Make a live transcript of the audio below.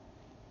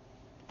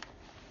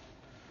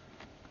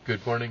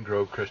Good morning,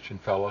 Grove Christian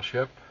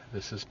Fellowship.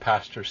 This is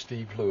Pastor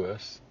Steve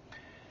Lewis.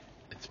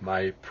 It's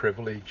my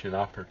privilege and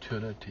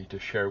opportunity to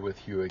share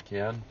with you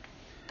again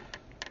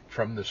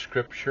from the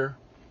Scripture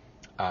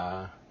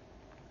a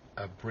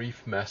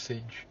brief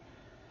message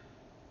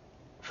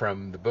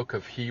from the book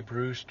of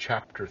Hebrews,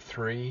 chapter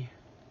 3,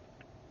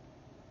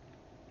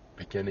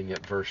 beginning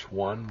at verse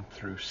 1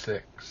 through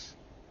 6.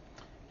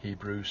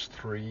 Hebrews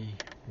 3,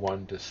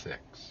 1 to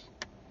 6.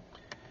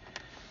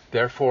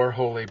 Therefore,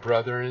 holy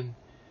brethren,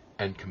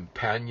 and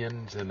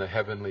companions in the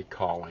heavenly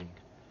calling,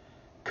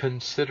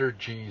 consider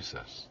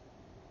Jesus,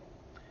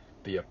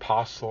 the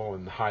apostle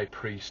and high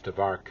priest of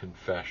our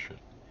confession.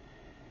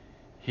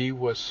 He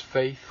was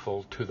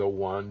faithful to the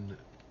one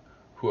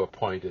who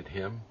appointed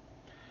him,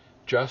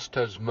 just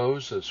as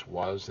Moses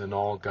was in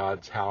all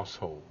God's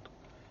household.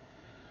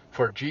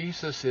 For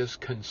Jesus is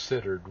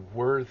considered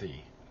worthy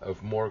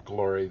of more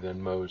glory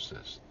than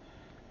Moses,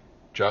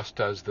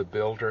 just as the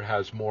builder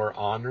has more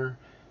honor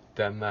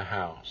than the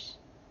house.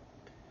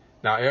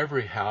 Now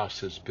every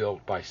house is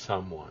built by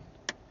someone,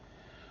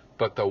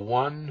 but the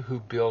one who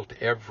built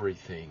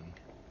everything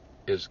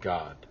is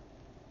God.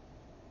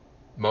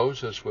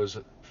 Moses was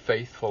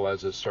faithful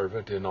as a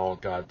servant in all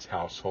God's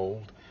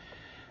household,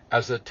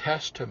 as a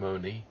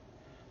testimony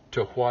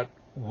to what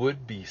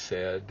would be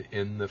said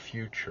in the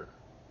future.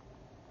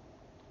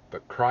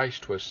 But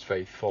Christ was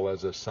faithful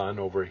as a son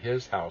over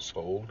his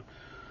household,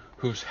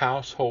 whose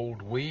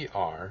household we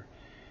are,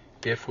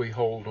 if we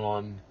hold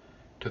on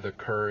to the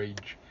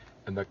courage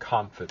and the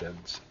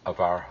confidence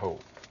of our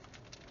hope.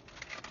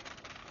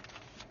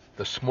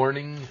 This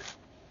morning,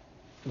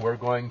 we're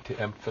going to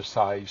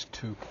emphasize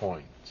 2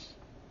 points.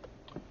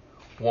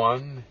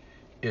 One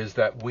is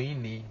that we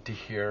need to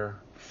hear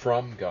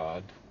from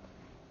God,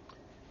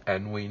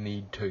 and we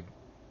need to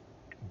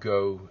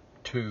go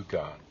to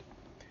God.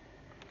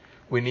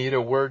 We need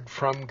a word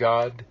from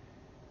God,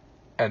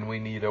 and we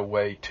need a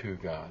way to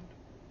God.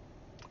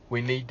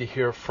 We need to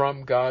hear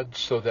from God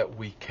so that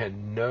we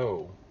can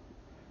know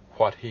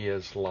what he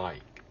is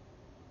like.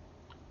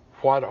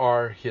 What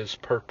are his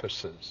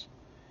purposes?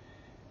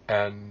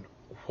 And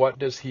what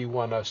does he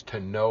want us to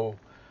know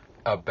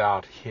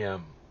about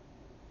him?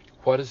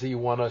 What does he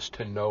want us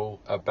to know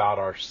about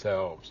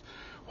ourselves?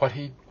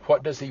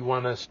 What does he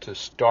want us to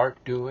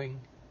start doing?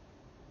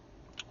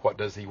 What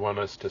does he want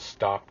us to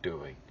stop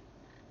doing?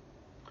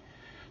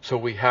 So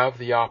we have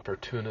the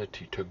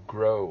opportunity to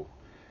grow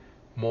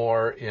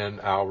more in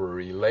our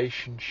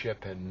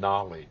relationship and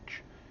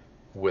knowledge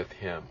with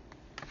him.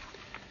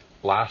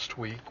 Last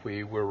week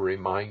we were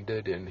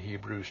reminded in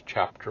Hebrews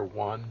chapter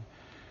 1,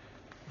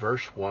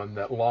 verse 1,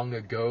 that long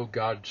ago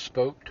God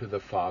spoke to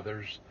the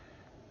fathers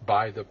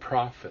by the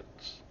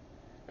prophets,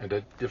 and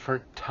at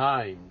different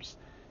times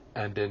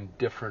and in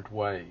different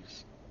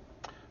ways.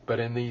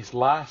 But in these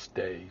last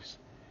days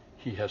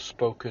he has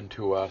spoken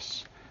to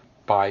us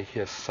by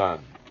his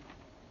Son.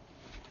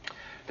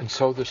 And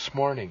so this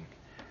morning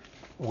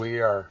we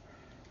are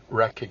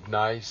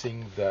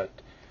recognizing that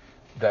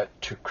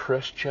to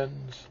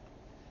Christians,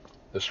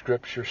 the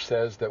Scripture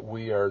says that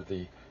we are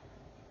the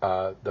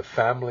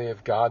family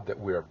of God, that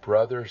we are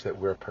brothers, that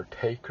we're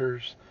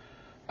partakers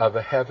of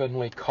a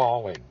heavenly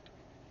calling.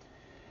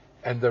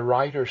 And the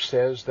writer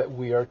says that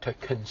we are to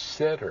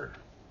consider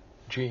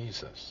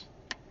Jesus.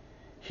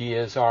 He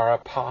is our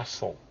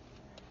apostle.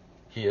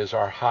 He is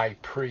our high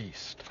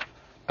priest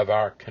of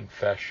our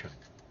confession.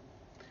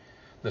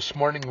 This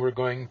morning we're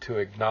going to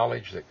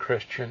acknowledge that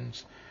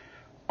Christians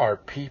are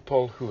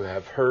people who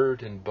have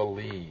heard and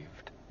believed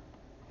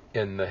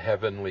in the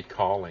heavenly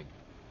calling.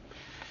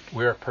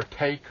 We are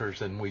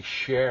partakers and we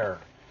share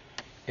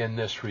in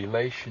this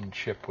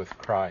relationship with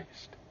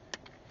Christ.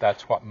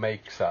 That's what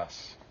makes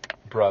us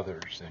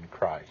brothers in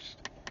Christ.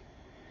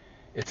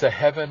 It's a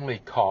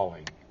heavenly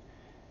calling.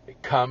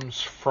 It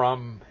comes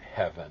from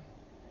heaven.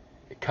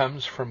 It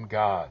comes from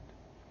God.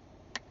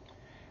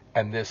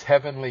 And this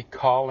heavenly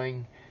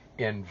calling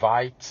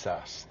invites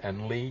us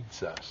and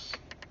leads us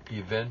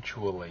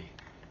eventually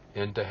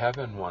into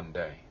heaven one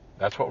day.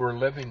 That's what we're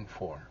living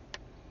for.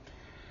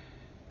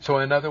 So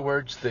in other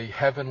words, the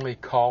heavenly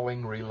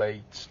calling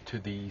relates to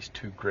these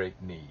 2 great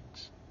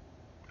needs.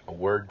 A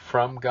word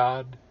from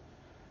God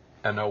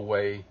and a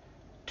way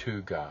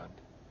to God.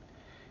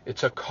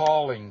 It's a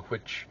calling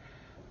which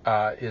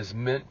is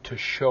meant to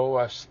show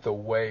us the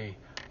way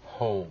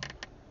home.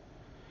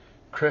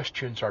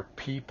 Christians are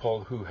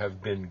people who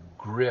have been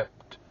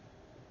gripped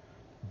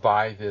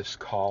by this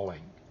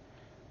calling.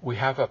 We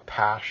have a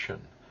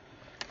passion,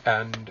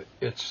 and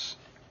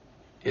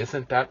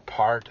isn't that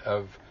part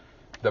of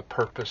the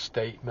purpose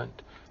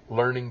statement?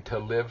 Learning to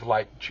live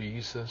like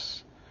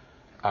Jesus.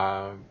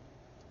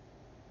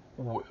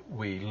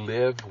 We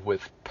live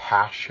with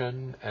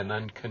passion and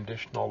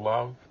unconditional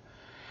love.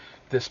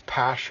 This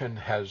passion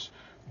has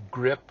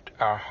gripped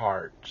our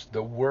hearts.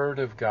 The Word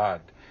of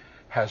God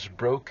has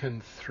broken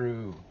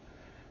through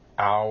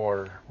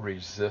our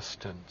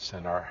resistance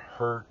and our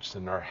hurts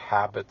and our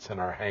habits and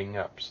our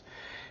hang-ups.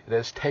 It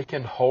has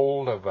taken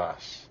hold of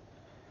us.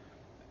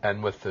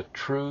 And with the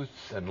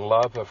truth and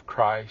love of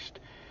Christ,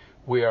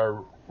 we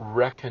are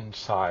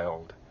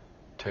reconciled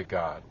to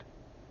God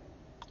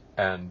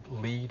and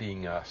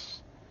leading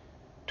us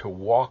to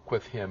walk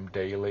with Him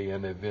daily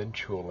and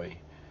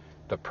eventually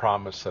the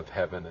promise of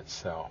heaven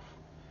itself.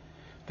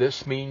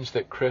 This means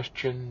that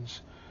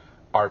Christians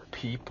are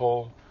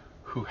people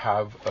who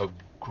have a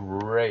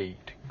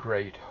great,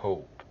 great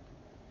hope.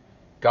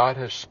 God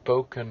has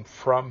spoken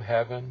from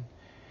heaven.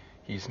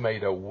 He's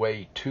made a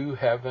way to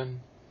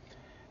heaven,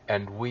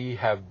 and we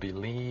have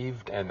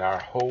believed, and our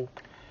hope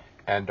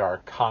and our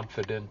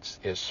confidence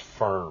is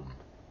firm.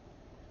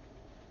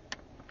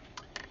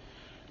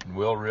 And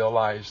we'll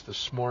realize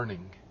this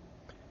morning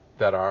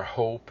that our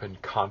hope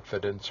and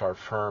confidence are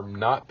firm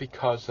not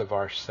because of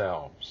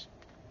ourselves.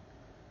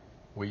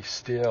 We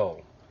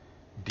still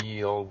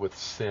deal with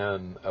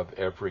sin of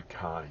every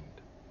kind.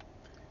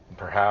 And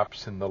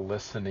perhaps in the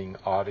listening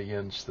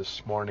audience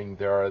this morning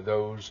there are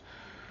those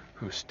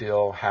who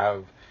still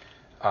have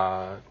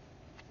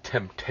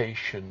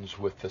temptations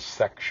with the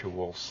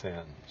sexual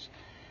sins,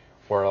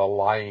 or a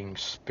lying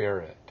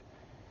spirit,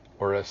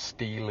 or a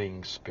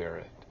stealing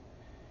spirit.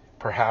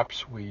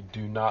 Perhaps we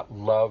do not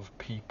love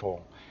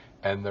people,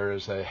 and there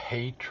is a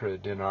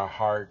hatred in our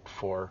heart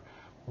for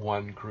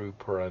one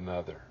group or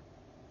another.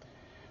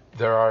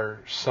 There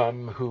are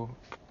some who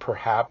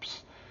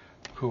perhaps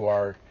who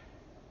are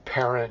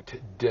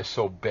parent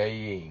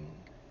disobeying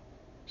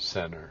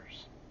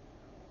sinners.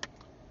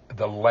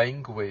 The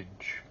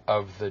language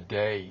of the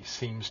day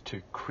seems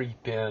to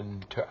creep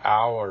into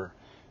our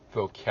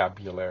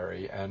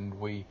vocabulary, and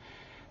we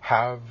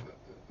have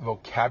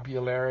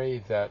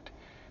vocabulary that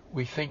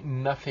we think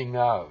nothing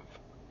of,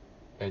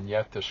 and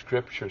yet the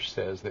Scripture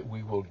says that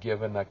we will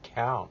give an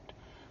account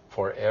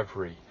for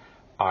every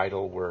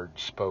idle word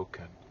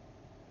spoken.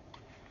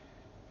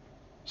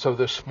 So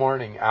this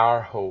morning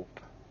our hope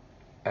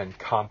and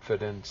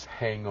confidence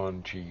hang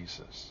on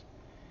Jesus.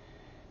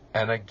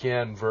 And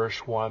again,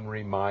 verse 1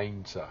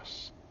 reminds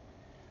us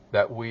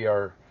that we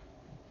are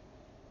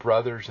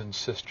brothers and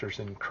sisters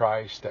in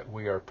Christ, that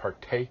we are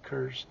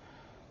partakers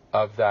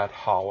of that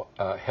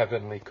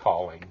heavenly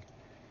calling.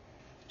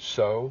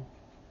 So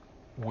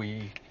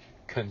we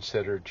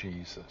consider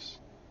Jesus.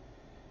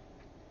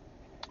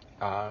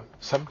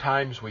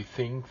 Sometimes we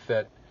think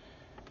that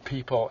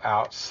people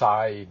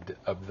outside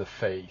of the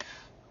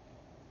faith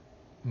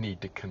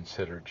need to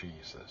consider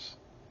Jesus.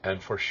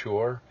 And for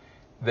sure,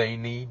 they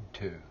need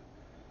to.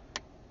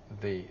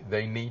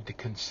 They need to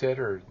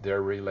consider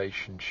their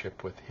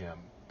relationship with Him.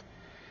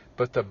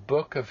 But the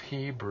book of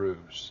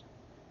Hebrews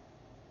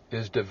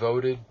is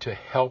devoted to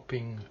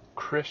helping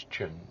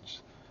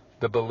Christians,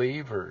 the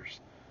believers,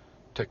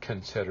 to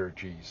consider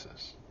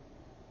Jesus.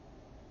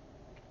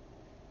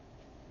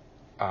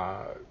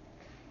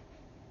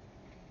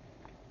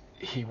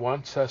 He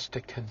wants us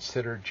to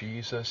consider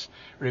Jesus.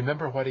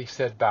 Remember what he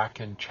said back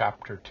in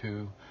chapter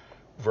 2,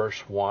 verse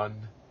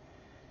 1?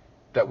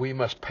 That we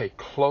must pay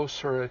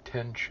closer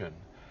attention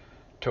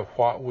to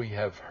what we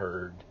have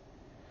heard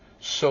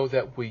so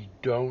that we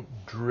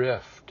don't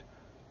drift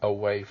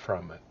away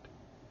from it.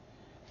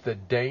 The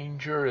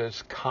danger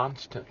is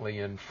constantly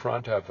in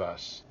front of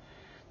us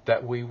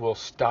that we will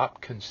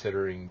stop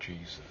considering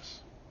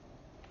Jesus,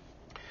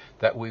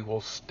 that we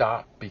will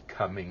stop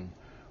becoming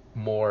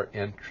more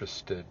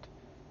interested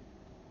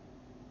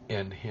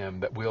in Him,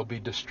 that we'll be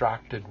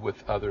distracted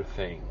with other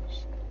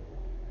things.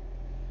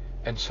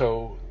 And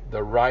so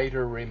the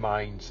writer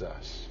reminds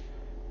us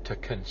to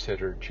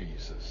consider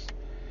Jesus.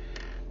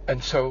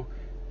 And so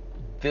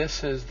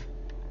this is,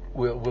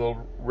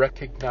 we'll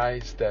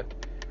recognize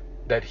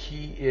that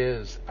He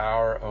is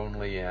our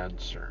only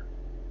answer.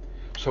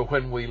 So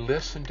when we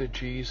listen to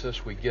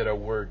Jesus, we get a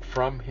word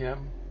from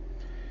Him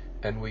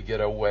and we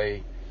get a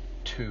way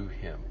to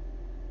Him.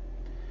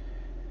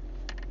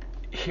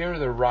 Here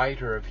the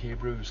writer of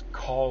Hebrews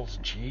calls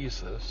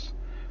Jesus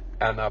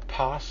an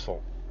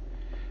apostle.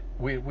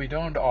 We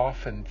don't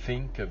often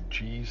think of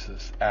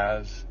Jesus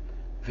as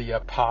the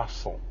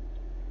apostle.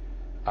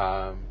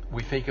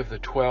 We think of the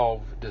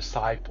 12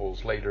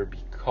 disciples later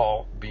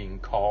being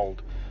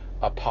called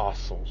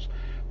apostles.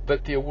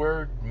 But the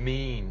word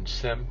means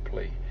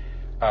simply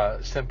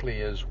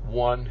is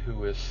one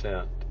who is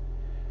sent.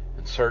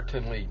 And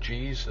certainly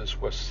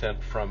Jesus was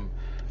sent from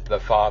the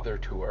Father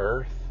to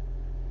earth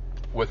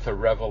with the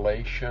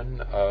revelation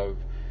of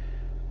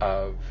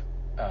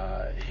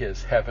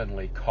His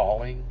heavenly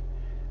calling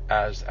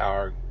as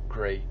our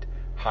great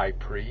high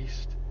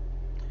priest.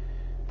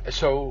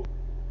 So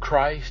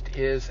Christ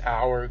is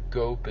our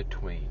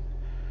go-between,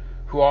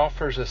 who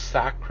offers a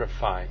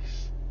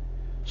sacrifice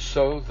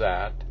so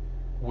that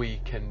we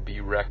can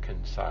be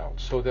reconciled,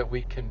 so that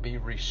we can be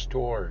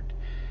restored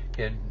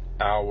in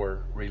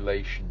our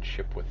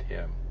relationship with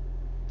Him.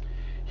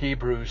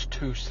 Hebrews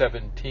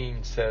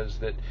 2:17 says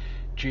that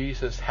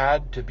Jesus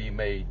had to be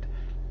made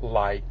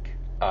like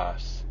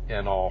us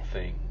in all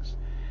things,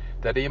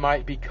 that He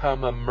might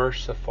become a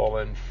merciful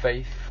and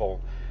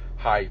faithful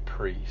high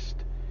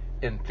priest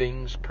in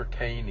things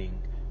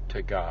pertaining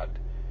to God,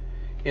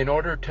 in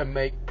order to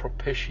make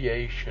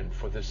propitiation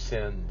for the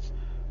sins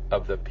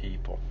of the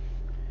people.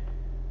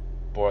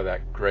 Boy,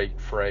 that great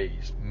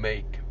phrase,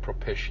 make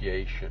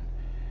propitiation.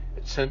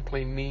 It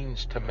simply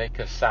means to make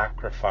a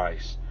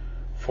sacrifice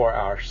for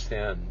our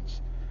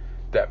sins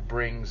that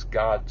brings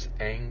God's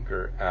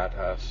anger at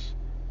us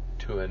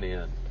to an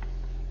end.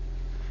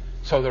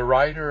 So the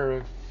writer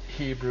of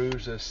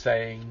Hebrews is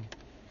saying,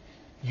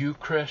 you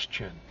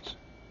Christians,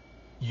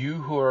 you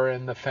who are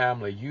in the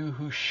family, you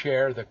who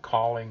share the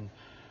calling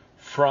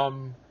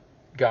from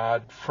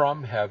God,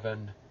 from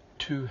heaven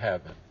to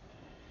heaven,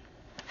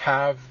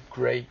 have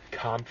great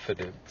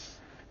confidence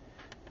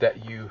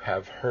that you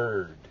have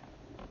heard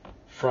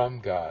from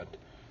God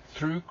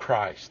through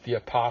Christ the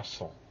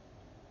apostle,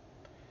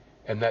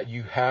 and that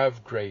you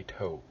have great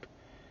hope,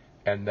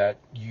 and that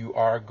you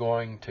are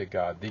going to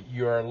God, that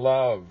you are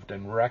loved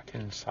and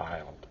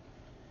reconciled,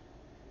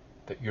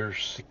 that you're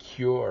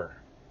secure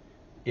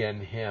in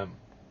Him.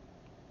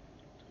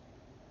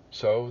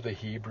 So the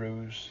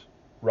Hebrews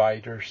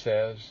writer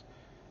says,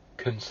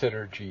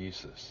 consider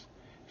Jesus.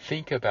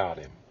 Think about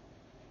Him.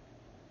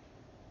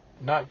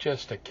 Not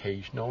just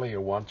occasionally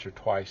or once or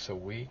twice a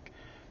week,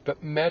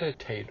 but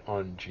meditate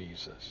on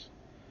Jesus.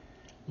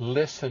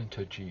 Listen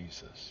to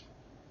Jesus.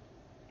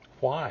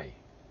 Why?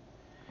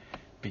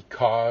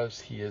 Because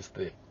He is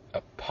the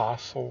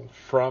apostle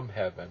from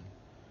heaven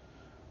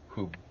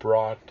who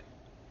brought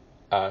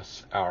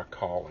us our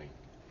calling.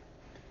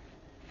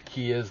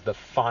 He is the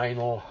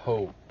final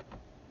hope.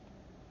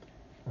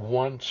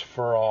 Once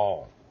for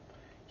all.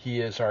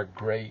 He is our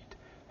great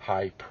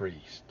high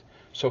priest.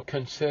 So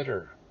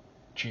consider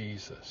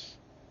Jesus,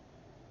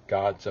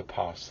 God's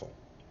apostle,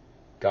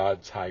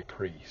 God's high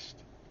priest.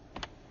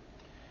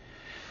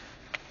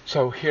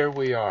 So here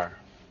we are.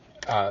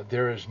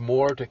 There is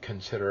more to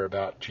consider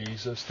about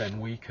Jesus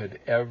than we could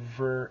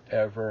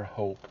ever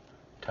hope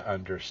to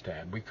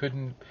understand. We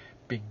couldn't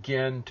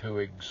begin to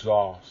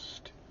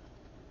exhaust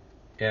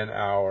in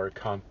our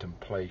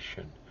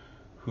contemplation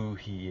who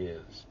He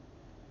is.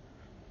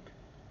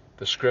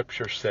 The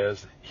Scripture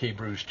says,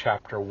 Hebrews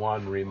chapter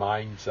 1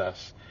 reminds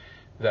us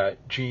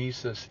that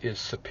Jesus is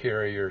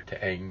superior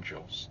to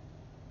angels.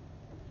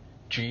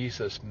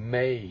 Jesus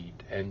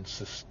made and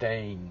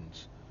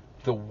sustains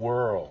the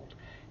world.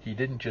 He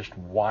didn't just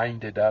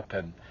wind it up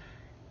and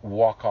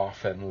walk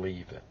off and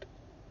leave it.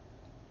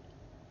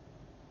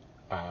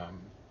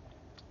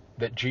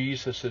 That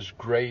Jesus is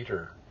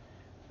greater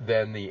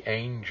than the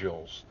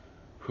angels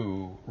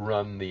who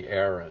run the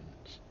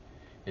errands.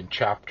 In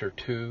chapter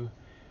 2,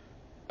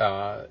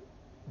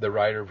 the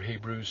writer of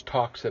Hebrews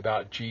talks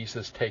about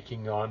Jesus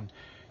taking on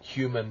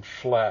human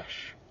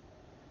flesh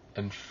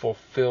and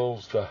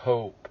fulfills the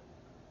hope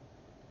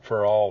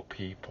for all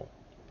people.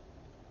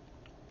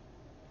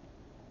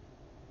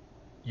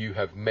 You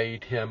have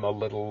made Him a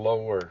little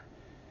lower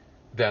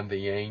than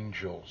the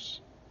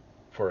angels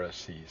for a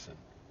season.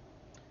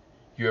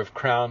 You have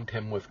crowned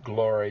Him with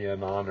glory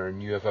and honor,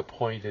 and you have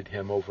appointed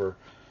Him over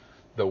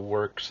the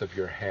works of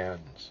your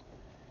hands.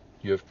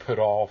 You have put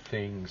all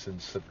things in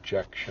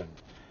subjection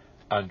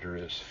under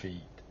His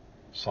feet.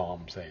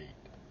 Psalms 8.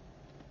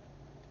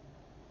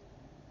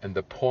 And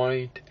the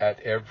point at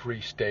every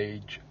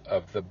stage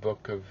of the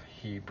book of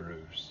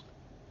Hebrews,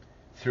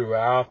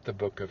 throughout the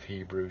book of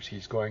Hebrews,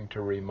 he's going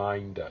to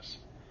remind us,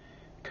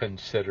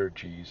 consider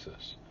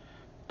Jesus,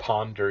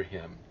 ponder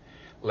Him.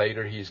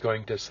 Later he's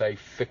going to say,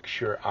 fix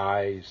your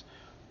eyes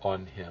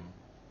on Him.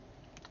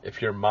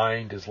 If your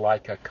mind is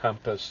like a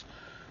compass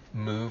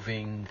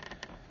moving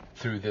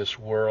through this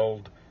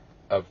world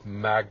of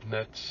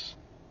magnets,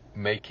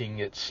 making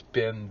it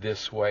spin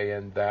this way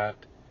and that,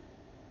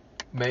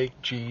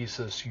 make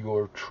Jesus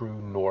your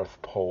true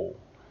North Pole.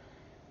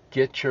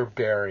 Get your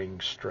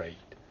bearings straight.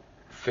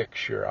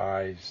 Fix your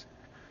eyes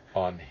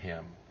on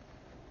Him.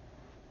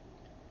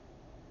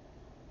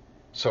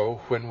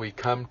 So when we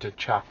come to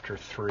chapter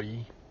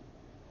 3,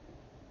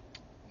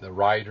 the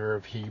writer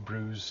of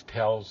Hebrews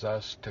tells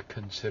us to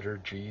consider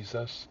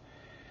Jesus.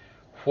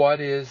 What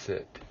is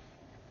it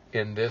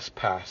in this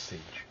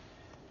passage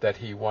that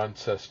he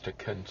wants us to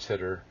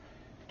consider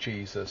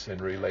Jesus in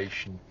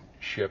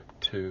relationship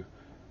to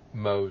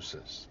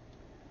Moses?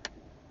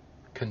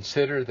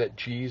 Consider that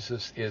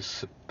Jesus is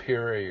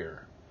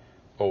superior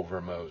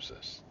over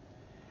Moses.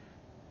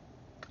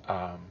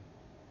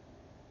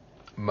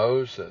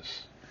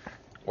 Moses,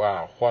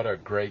 wow, what a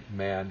great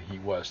man he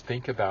was.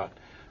 Think about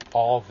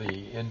all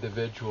the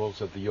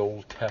individuals of the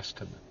Old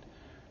Testament.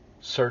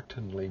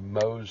 Certainly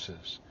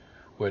Moses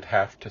would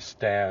have to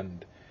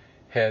stand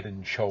head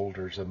and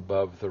shoulders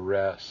above the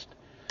rest.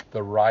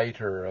 The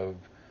writer of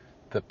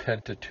the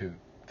Pentateuch,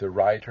 the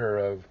writer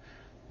of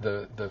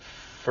the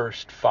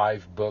first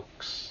 5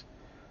 books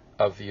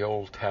of the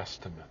Old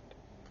Testament,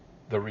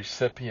 the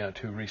recipient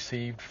who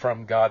received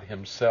from God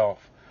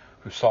Himself,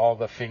 who saw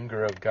the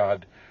finger of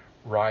God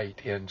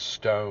write in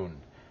stone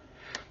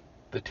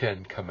the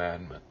 10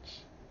 Commandments.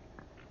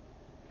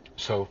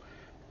 So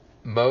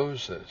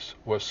Moses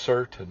was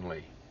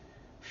certainly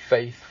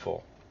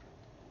faithful.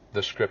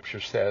 The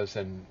Scripture says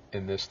in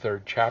this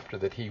 3rd chapter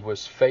that he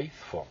was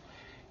faithful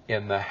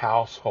in the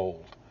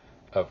household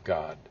of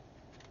God.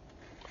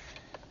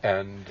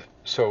 And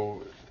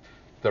so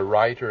The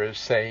writer is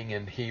saying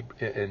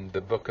in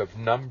the book of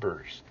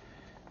Numbers,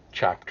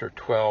 chapter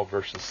 12,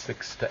 verses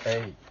 6 to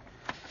 8,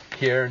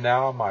 "Hear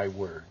now my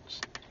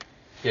words.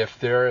 If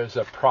there is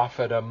a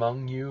prophet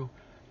among you,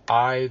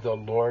 I, the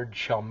Lord,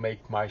 shall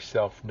make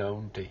myself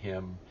known to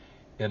him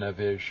in a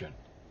vision.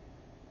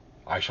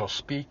 I shall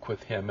speak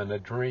with him in a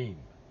dream.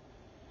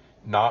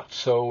 Not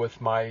so with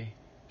my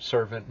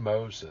servant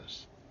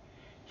Moses.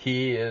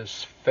 He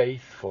is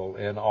faithful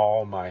in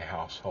all my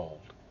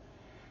household.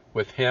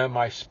 With him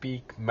I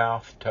speak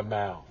mouth to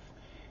mouth,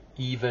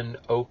 even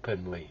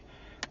openly,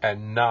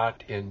 and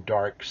not in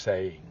dark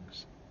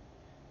sayings.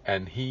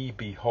 And he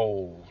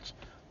beholds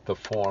the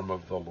form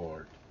of the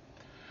Lord."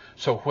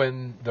 So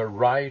when the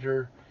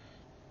writer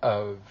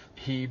of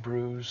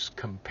Hebrews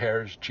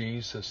compares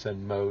Jesus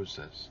and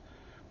Moses,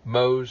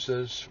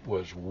 Moses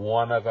was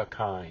one of a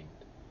kind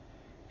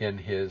in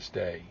his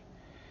day.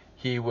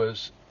 He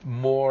was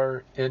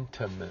more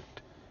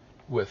intimate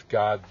with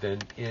God than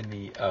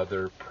any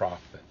other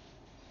prophet.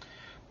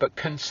 But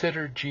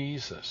consider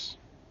Jesus.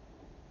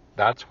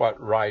 That's what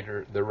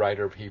the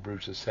writer of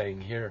Hebrews is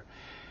saying here.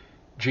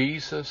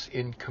 Jesus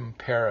in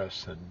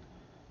comparison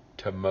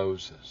to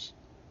Moses.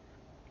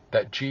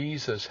 That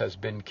Jesus has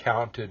been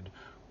counted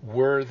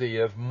worthy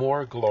of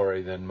more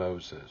glory than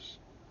Moses.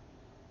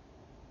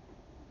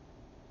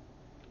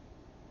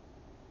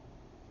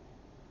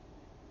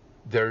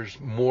 There's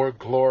more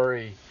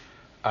glory.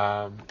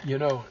 I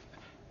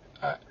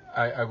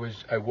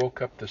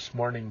woke up this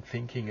morning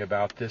thinking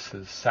about this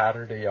as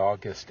Saturday,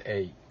 August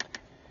 8th.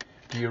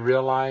 Do you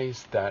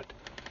realize that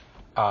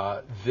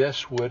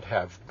this would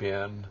have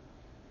been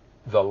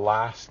the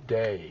last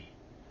day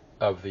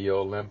of the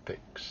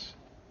Olympics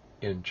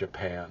in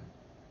Japan?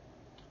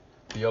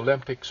 The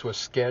Olympics was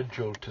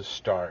scheduled to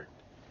start,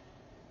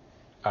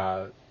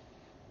 I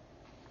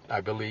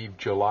believe,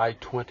 July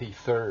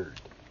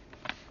 23rd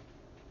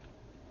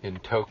in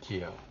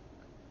Tokyo,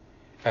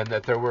 and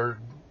that there were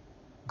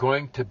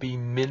going to be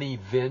many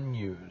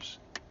venues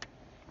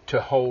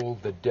to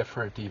hold the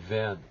different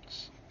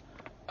events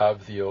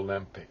of the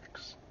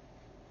Olympics.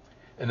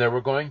 And there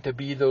were going to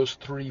be those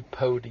 3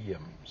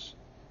 podiums,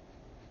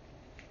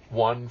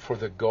 one for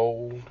the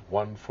gold,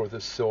 one for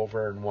the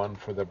silver, and one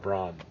for the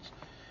bronze.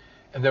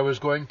 And there was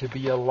going to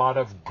be a lot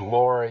of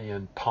glory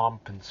and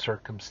pomp and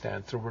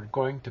circumstance. There were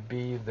going to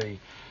be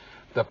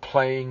the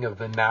playing of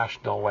the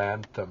national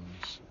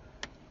anthems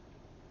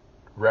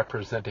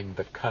representing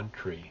the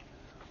country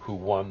who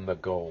won the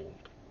gold.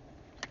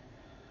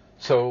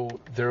 So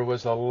there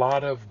was a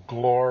lot of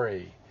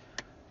glory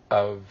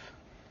of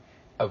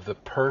the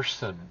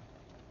person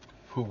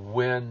who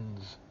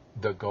wins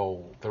the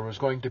gold. There was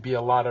going to be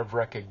a lot of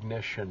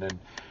recognition, and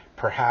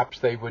perhaps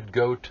they would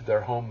go to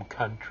their home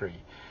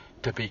country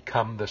to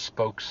become the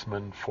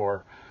spokesman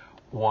for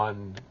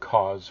one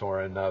cause or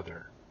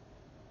another.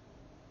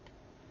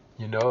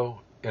 You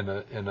know, in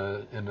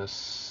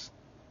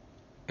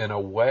a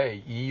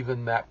way,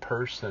 even that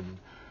person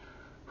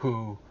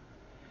who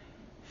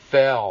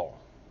fell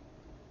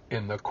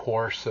in the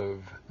course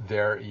of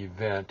their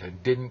event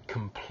and didn't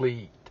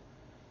complete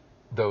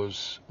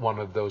one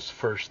of those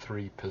first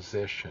 3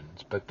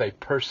 positions, but they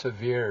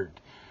persevered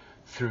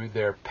through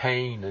their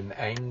pain and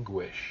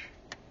anguish,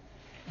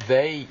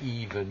 they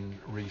even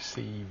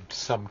received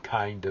some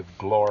kind of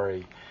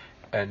glory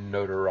and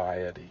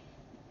notoriety.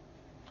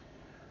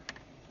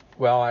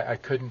 Well, I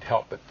couldn't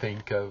help but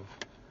think of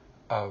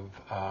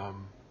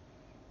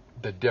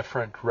the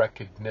different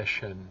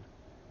recognition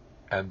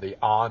and the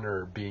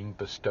honor being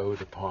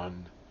bestowed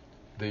upon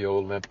the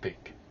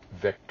Olympic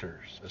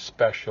victors,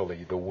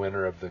 especially the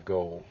winner of the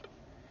gold.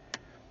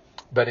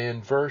 But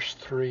in verse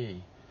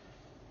 3,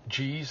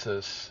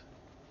 Jesus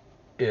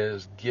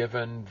is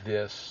given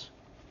this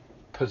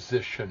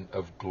position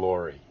of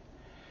glory,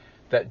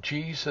 that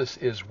Jesus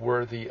is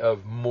worthy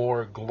of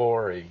more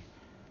glory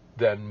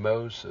than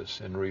Moses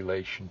in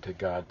relation to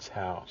God's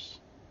house.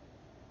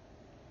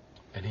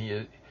 And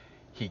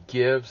he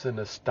gives an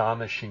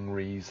astonishing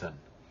reason,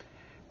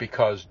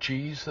 because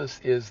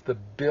Jesus is the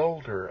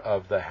builder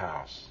of the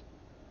house.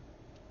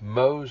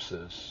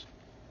 Moses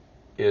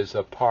is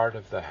a part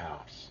of the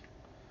house.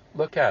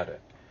 Look at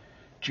it.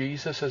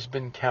 Jesus has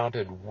been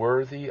counted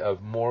worthy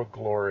of more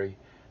glory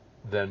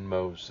than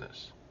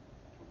Moses.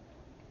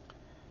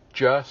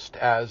 Just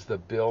as the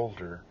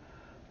builder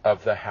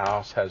of the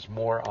house has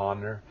more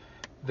honor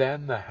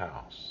than the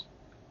house,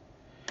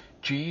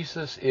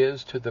 Jesus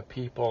is to the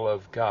people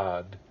of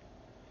God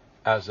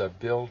as a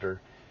builder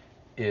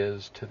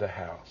is to the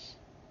house.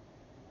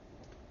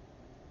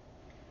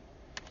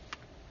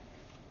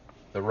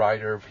 The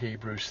writer of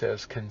Hebrews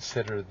says,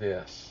 "Consider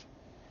this.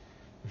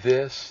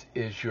 This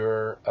is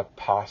your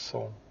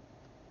apostle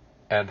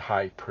and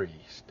high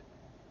priest.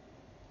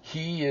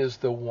 He is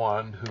the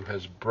one who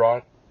has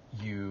brought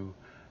you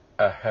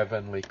a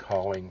heavenly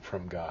calling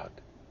from God.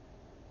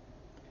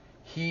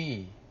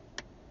 He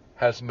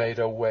has made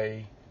a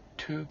way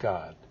to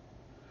God.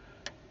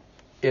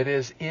 It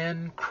is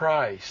in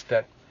Christ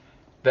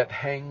that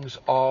hangs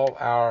all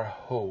our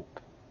hope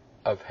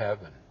of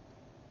heaven.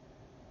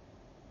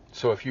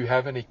 So if you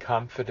have any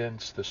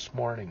confidence this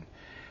morning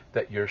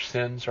that your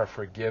sins are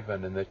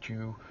forgiven and that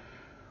you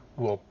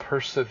will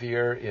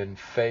persevere in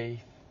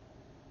faith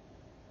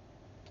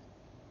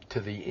to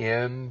the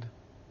end,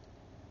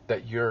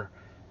 that you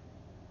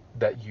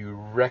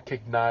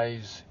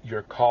recognize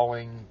your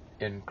calling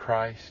in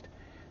Christ,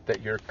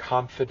 that your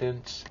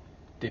confidence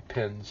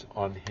depends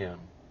on Him.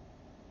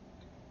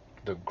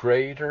 The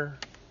greater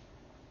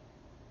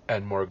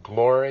and more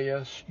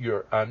glorious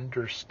your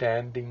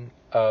understanding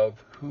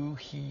of who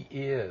He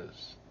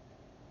is,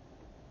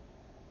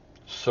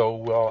 so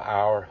will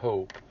our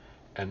hope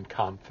and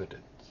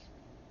confidence.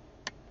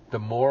 The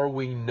more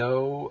we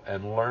know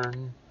and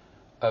learn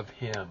of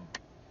Him,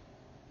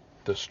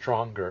 the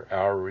stronger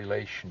our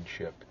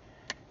relationship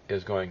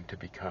is going to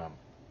become.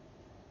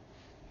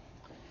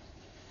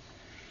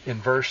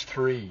 In verse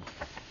 3,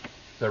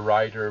 the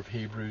writer of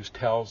Hebrews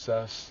tells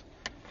us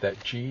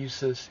that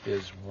Jesus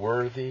is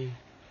worthy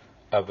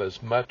of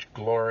as much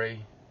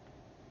glory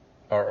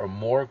or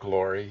more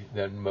glory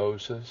than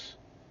Moses,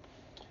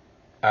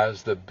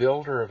 as the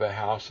builder of a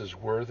house is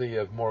worthy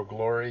of more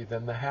glory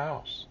than the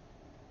house.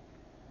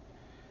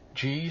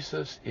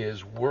 Jesus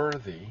is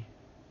worthy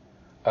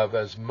of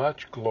as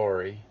much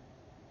glory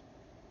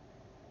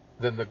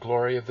than the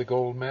glory of the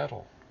gold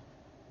medal.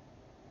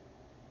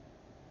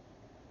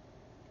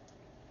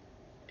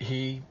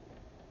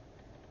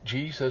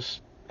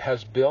 Jesus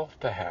has built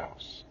the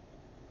house.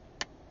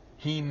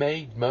 He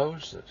made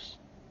Moses.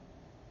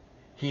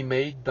 He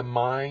made the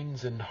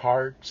minds and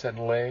hearts and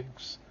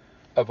legs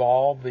of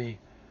all the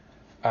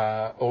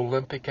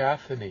Olympic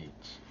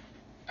athletes.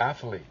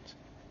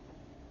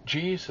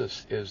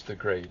 Jesus is the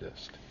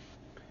greatest.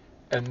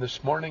 And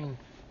this morning,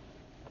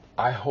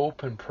 I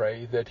hope and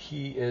pray that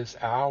He is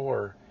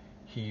our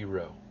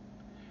hero,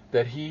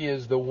 that He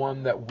is the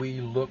one that we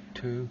look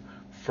to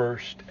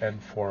first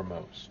and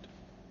foremost.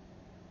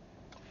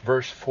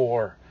 Verse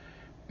 4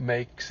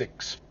 makes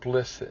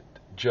explicit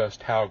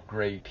just how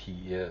great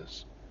He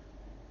is.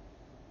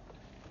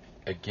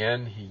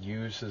 Again, he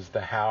uses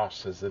the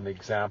house as an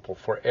example.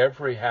 For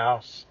every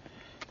house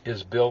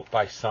is built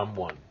by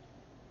someone,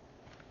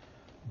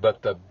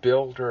 but the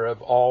builder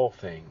of all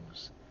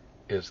things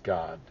is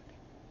God.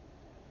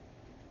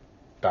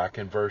 Back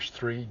in verse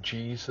 3,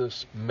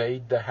 Jesus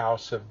made the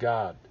house of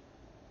God.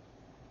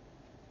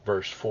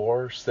 Verse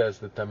 4 says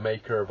that the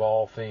maker of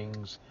all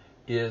things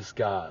is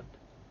God.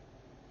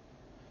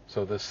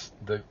 So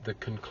the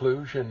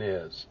conclusion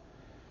is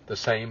the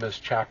same as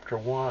chapter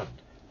 1.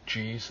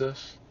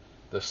 Jesus,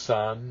 the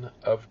Son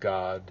of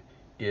God,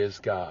 is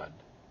God.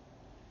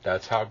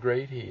 That's how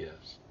great He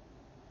is.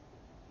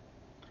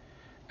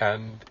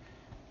 And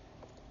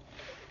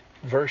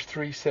verse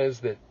 3 says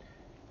that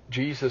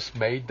Jesus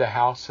made the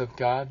house of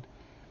God.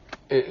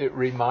 It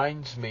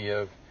reminds me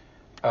of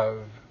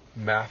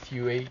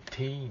Matthew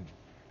 18,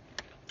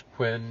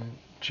 when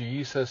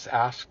Jesus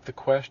asked the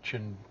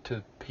question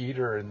to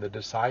Peter and the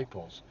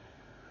disciples,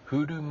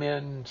 "Who do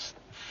men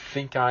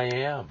think I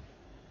am?"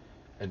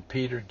 And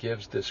Peter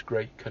gives this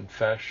great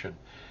confession.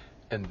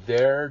 And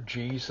there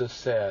Jesus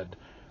said,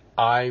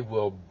 "I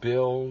will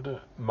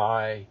build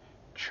my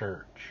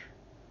church."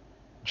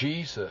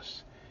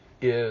 Jesus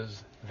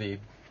is the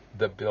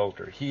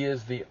builder. He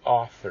is the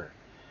author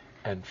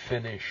and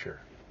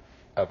finisher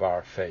of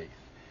our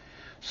faith.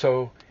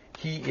 So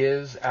He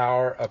is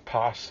our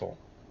apostle.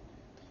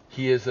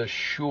 He is a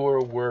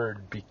sure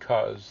word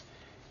because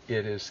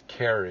it is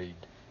carried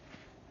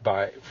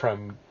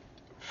from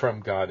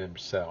God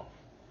Himself.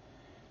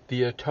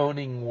 The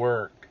atoning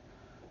work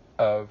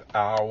of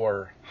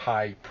our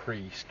high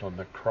priest on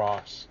the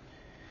cross,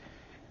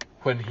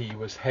 when He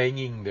was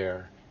hanging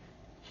there,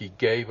 He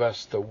gave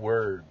us the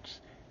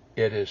words,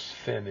 "It is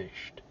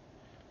finished."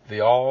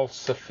 The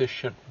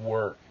all-sufficient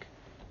work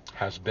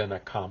has been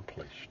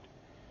accomplished.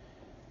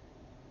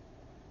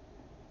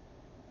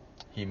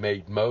 He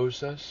made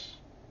Moses.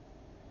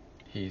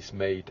 He's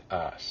made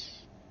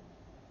us.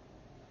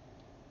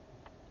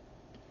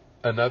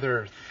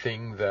 Another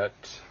thing that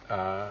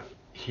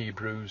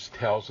Hebrews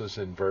tells us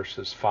in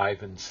verses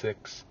 5 and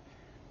 6,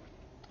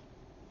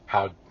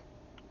 how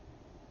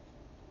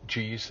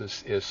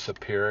Jesus is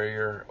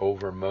superior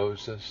over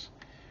Moses.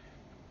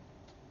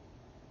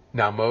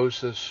 Now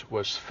Moses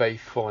was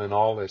faithful in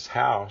all his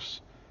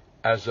house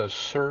as a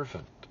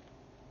servant,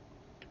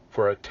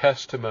 for a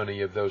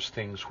testimony of those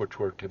things which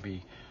were to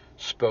be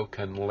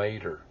spoken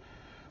later.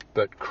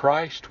 But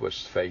Christ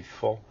was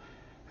faithful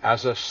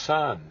as a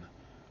son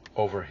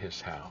over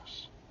His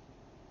house.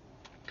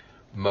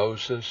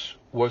 Moses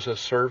was a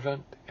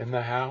servant in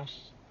the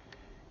house.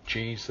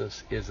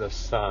 Jesus is a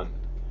son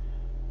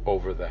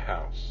over the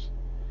house.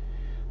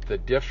 The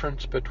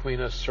difference between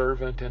a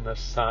servant and a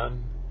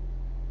son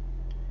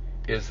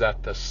is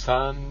that the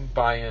son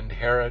by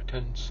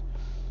inheritance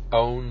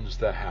owns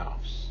the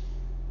house.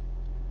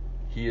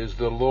 He is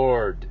the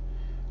Lord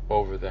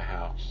over the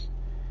house,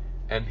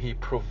 and He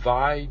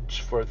provides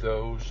for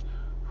those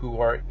who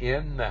are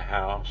in the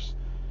house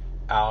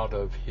out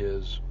of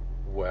His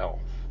wealth.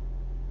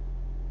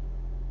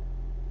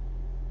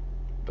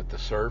 But the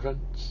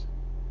servants,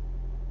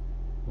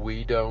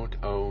 We don't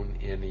own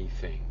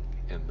anything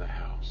in the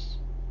house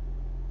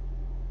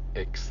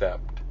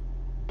except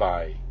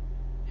by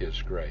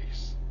His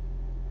grace.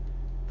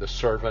 The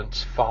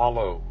servants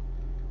follow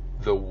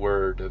the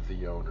word of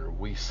the owner.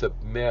 We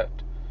submit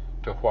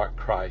to what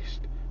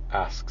Christ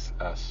asks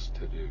us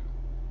to do.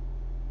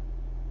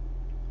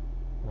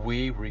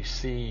 We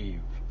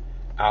receive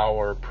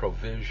our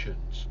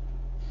provisions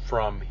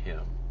from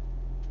Him.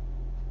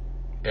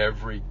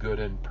 Every good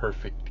and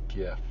perfect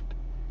gift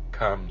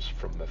comes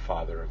from the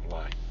Father of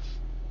lights.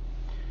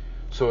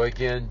 So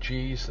again,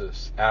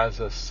 Jesus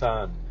as a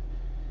son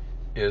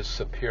is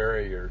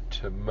superior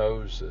to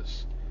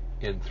Moses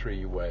in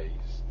three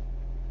ways.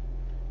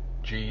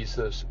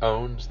 Jesus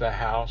owns the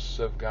house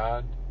of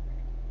God,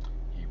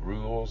 He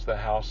rules the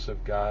house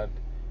of God,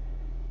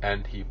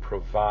 and He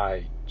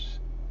provides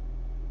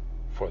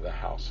for the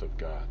house of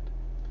God.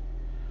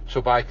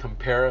 So by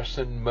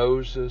comparison,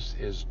 Moses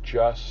is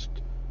just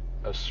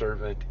a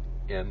servant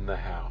in the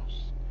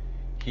house.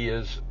 He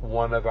is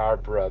one of our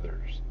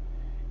brothers.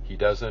 He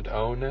doesn't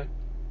own it.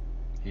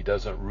 He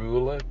doesn't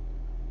rule it.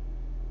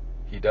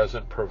 He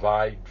doesn't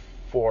provide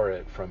for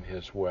it from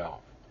his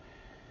wealth.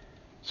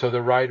 So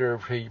the writer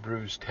of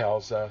Hebrews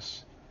tells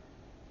us,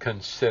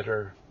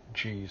 consider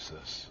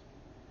Jesus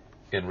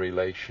in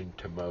relation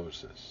to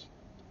Moses.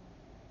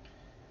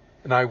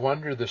 And I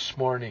wonder this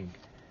morning,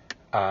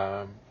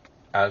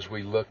 as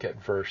we look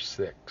at verse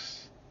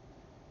 6,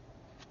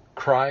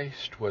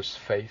 Christ was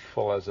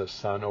faithful as a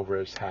son over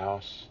His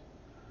house,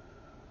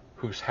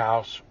 whose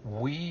house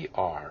we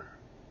are,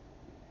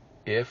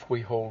 if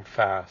we hold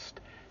fast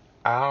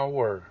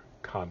our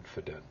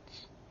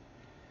confidence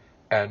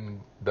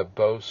and the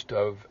boast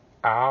of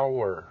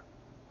our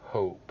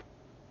hope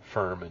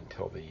firm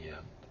until the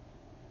end.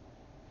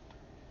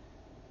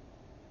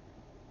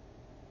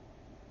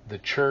 The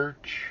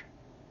church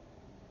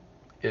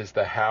is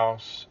the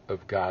house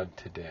of God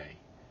today.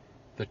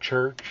 The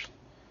church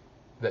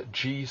that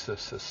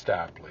Jesus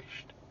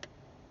established.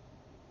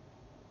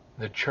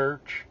 The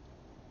church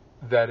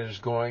that is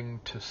going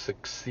to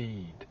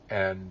succeed,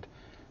 and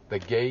the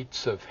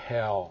gates of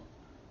hell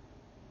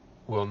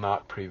will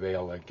not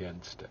prevail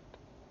against it.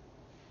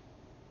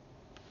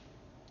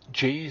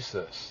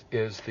 Jesus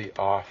is the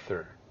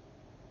author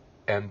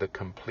and the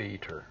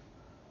completer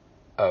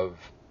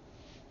of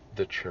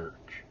the church.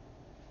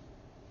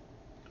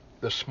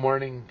 This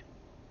morning,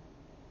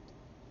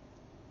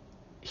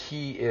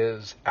 He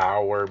is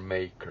our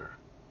maker.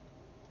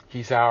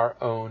 He's our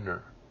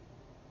owner.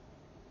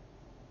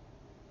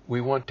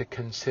 We want to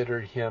consider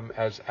Him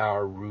as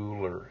our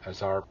ruler,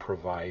 as our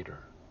provider.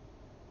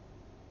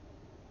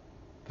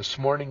 This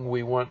morning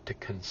we want to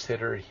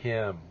consider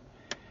Him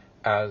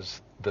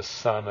as the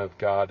Son of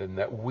God, and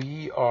that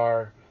we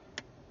are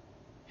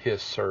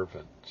His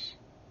servants.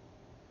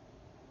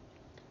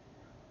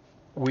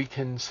 We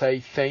can say,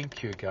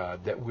 thank you,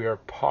 God, that we are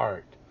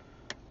part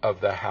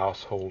of the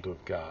household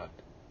of God,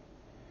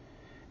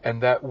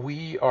 and that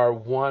we are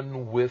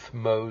one with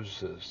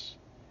Moses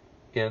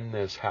in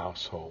this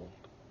household.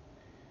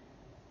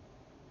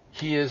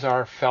 He is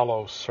our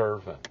fellow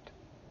servant.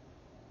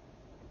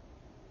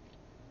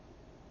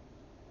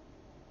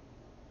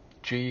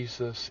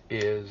 Jesus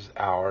is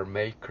our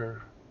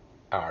maker,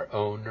 our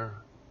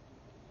owner,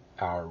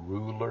 our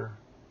ruler,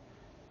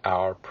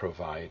 our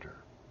provider.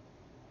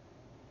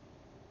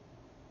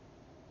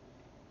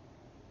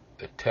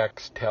 The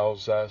text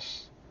tells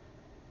us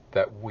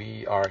that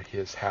we are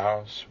His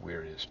house,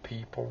 we're His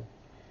people.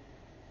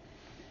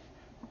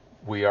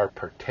 We are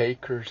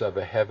partakers of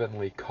a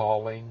heavenly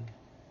calling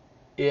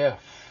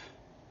if,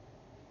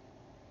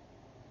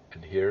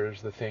 and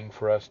here's the thing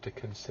for us to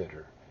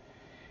consider,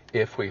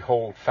 if we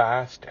hold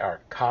fast our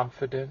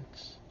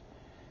confidence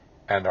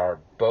and our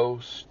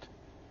boast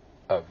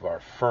of our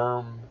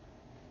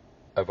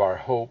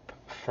hope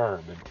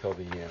firm until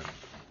the end.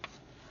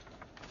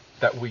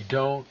 That we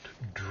don't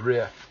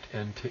drift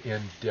into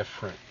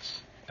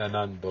indifference and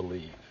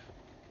unbelief.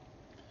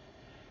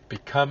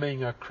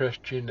 Becoming a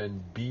Christian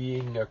and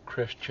being a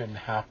Christian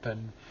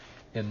happen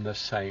in the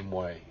same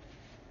way,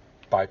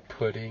 by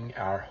putting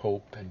our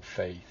hope and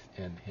faith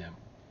in Him.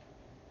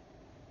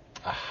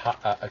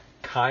 A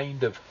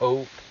kind of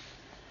hope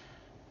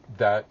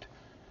that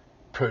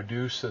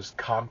produces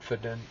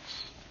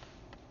confidence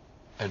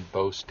and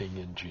boasting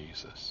in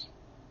Jesus.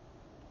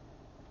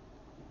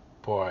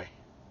 Boy,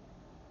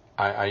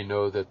 I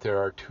know that there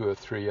are 2 or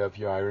 3 of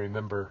you. I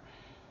remember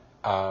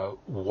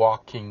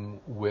walking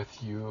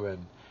with you,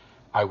 and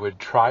I would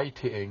try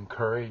to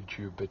encourage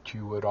you, but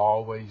you would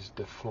always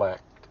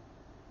deflect.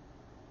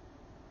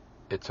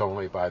 It's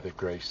only by the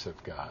grace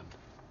of God.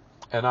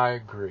 And I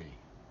agree.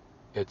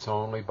 It's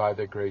only by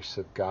the grace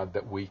of God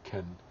that we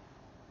can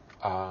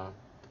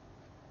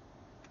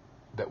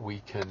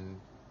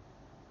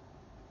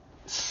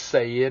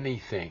say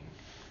anything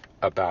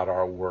about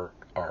our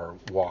work, our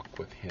walk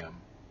with Him.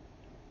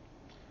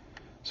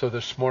 So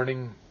this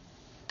morning,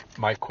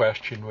 my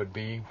question would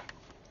be,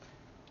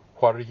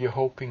 what are you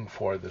hoping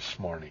for this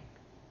morning?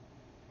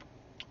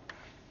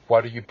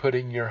 What are you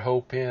putting your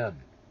hope in?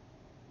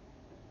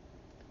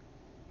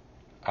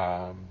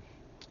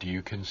 Do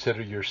you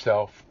consider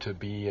yourself to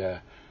be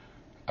a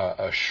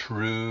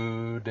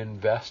shrewd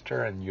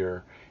investor, and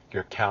you're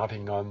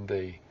counting on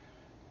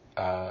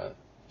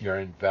your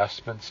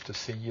investments to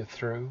see you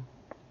through?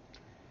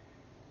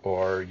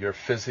 Or you're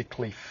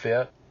physically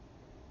fit,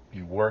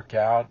 you work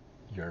out,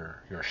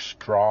 you're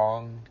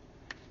strong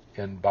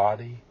in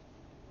body?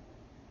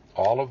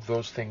 All of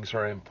those things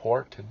are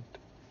important.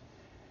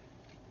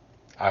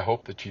 I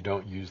hope that you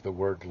don't use the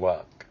word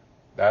luck.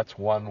 That's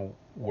one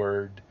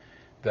word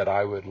that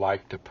I would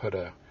like to put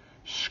a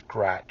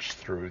scratch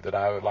through, that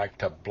I would like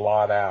to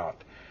blot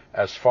out.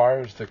 As far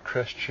as the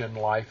Christian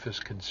life is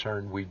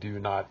concerned, we do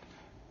not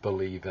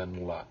believe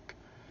in luck.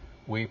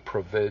 We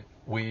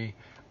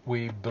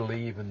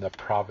believe in the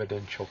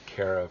providential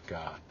care of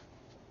God.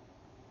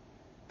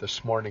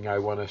 This morning I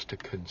want us to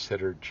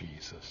consider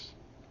Jesus.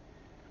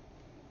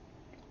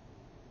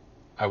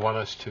 I want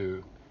us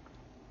to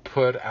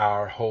put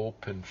our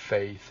hope and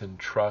faith and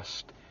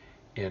trust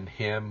in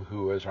Him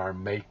who is our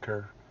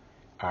Maker,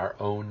 our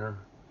Owner,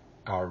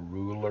 our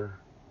Ruler,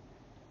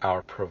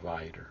 our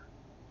Provider.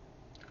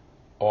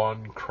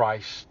 On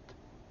Christ,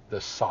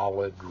 the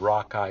solid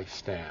rock I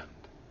stand.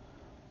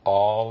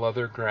 All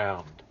other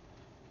ground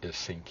is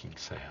sinking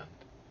sand.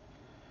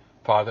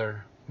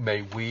 Father,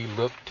 may we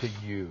look to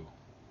You.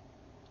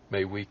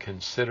 May we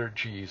consider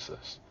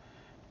Jesus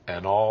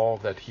and all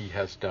that He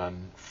has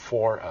done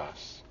for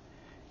us,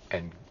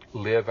 and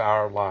live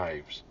our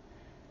lives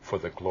for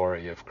the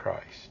glory of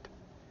Christ.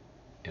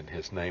 In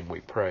His name we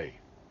pray.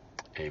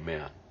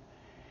 Amen.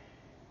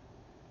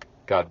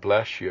 God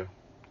bless you.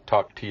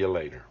 Talk to you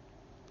later.